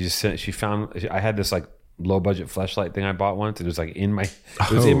today, and she just sent. She found I had this like low budget fleshlight thing I bought once. It was like in my.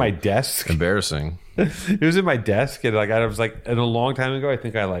 It was in my desk. Embarrassing. It was in my desk, and like I was like, and a long time ago, I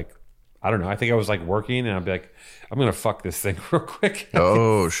think I don't know. I think I was like working, and I'd be like, I'm gonna fuck this thing real quick.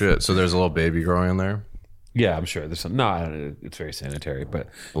 Oh shit! So there's a little baby growing in there. Yeah, I'm sure there's some. No, I don't know. It's very sanitary, but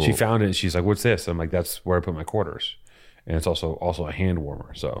she found it, and she's like, "What's this?" I'm like, "That's where I put my quarters," and it's also a hand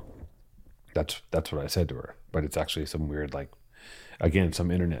warmer. So that's what I said to her. But it's actually some weird, like, again,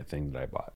 some internet thing that I bought.